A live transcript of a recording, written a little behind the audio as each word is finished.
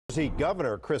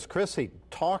Governor Christie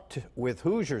talked with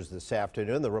Hoosiers this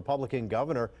afternoon. The Republican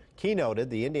governor keynoted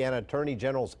the Indiana Attorney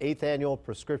General's 8th annual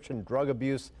Prescription Drug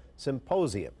Abuse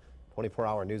Symposium.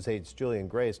 24-hour News 8's Julian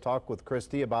Grace talked with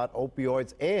Christie about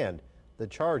opioids and the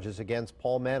charges against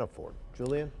Paul Manafort.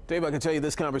 Julian? Dave, I can tell you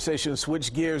this conversation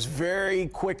switched gears very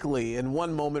quickly. In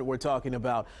one moment, we're talking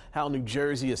about how New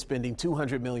Jersey is spending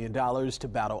 $200 million to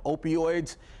battle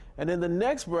opioids. And in the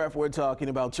next breath, we're talking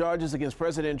about charges against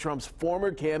President Trump's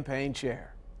former campaign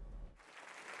chair.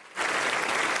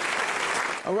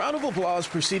 A round of applause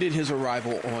preceded his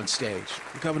arrival on stage.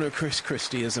 Governor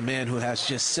Christie is a man who has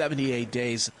just 78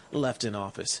 days left in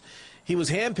office. He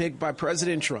was handpicked by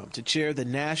President Trump to chair the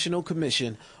National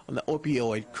Commission on the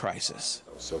Opioid Crisis.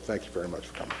 So thank you very much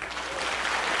for coming.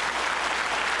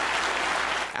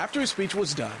 After his speech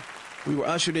was done, we were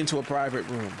ushered into a private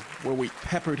room where we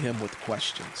peppered him with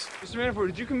questions. Mr. Manafort,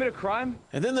 did you commit a crime?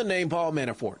 And then the name Paul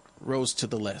Manafort rose to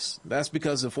the list. That's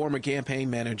because the former campaign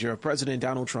manager of President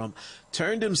Donald Trump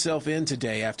turned himself in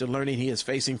today after learning he is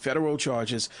facing federal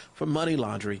charges for money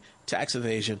laundering, tax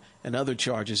evasion, and other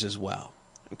charges as well.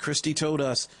 And Christie told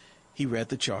us he read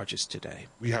the charges today.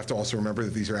 We have to also remember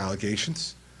that these are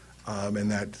allegations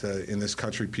and that in this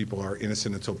country people are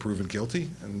innocent until proven guilty.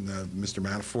 And Mr.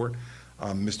 Manafort,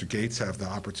 Mr. Gates have the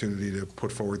opportunity to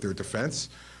put forward their defense.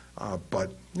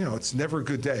 But, you know, it's never a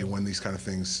good day when these kind of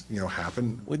things,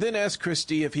 happen. We then asked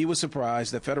Christie if he was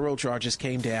surprised that federal charges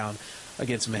came down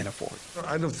against Manafort.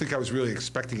 I don't think I was really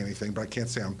expecting anything, but I can't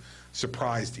say I'm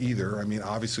surprised either. I mean,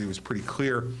 obviously it was pretty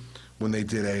clear when they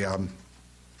did a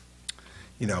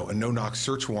no-knock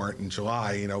search warrant in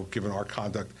July, given our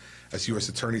conduct as U.S.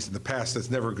 attorneys in the past, that's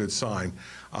never a good sign.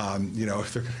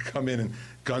 If they're going to come in and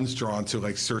guns drawn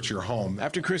to, search your home.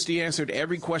 After Christie answered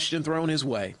every question thrown his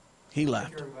way, he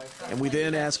left. And we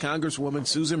then asked Congresswoman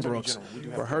Susan Brooks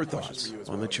for her thoughts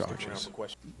on the charges.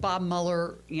 Bob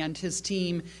Mueller and his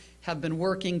team have been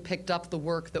working, picked up the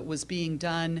work that was being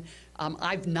done.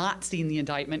 I've not seen the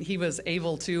indictment. He was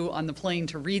able to, on the plane,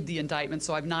 to read the indictment,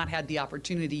 so I've not had the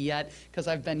opportunity yet, because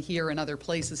I've been here and other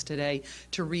places today,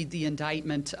 to read the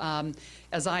indictment.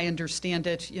 As I understand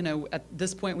it, at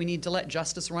this point we need to let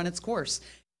justice run its course.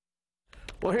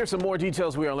 Well, here's some more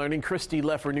details we are learning. Christie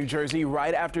left for New Jersey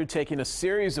right after taking a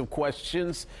series of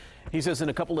questions. He says in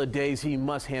a couple of days he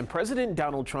must hand President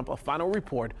Donald Trump a final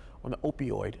report on the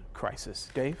opioid crisis.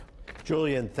 Dave?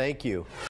 Julian, thank you.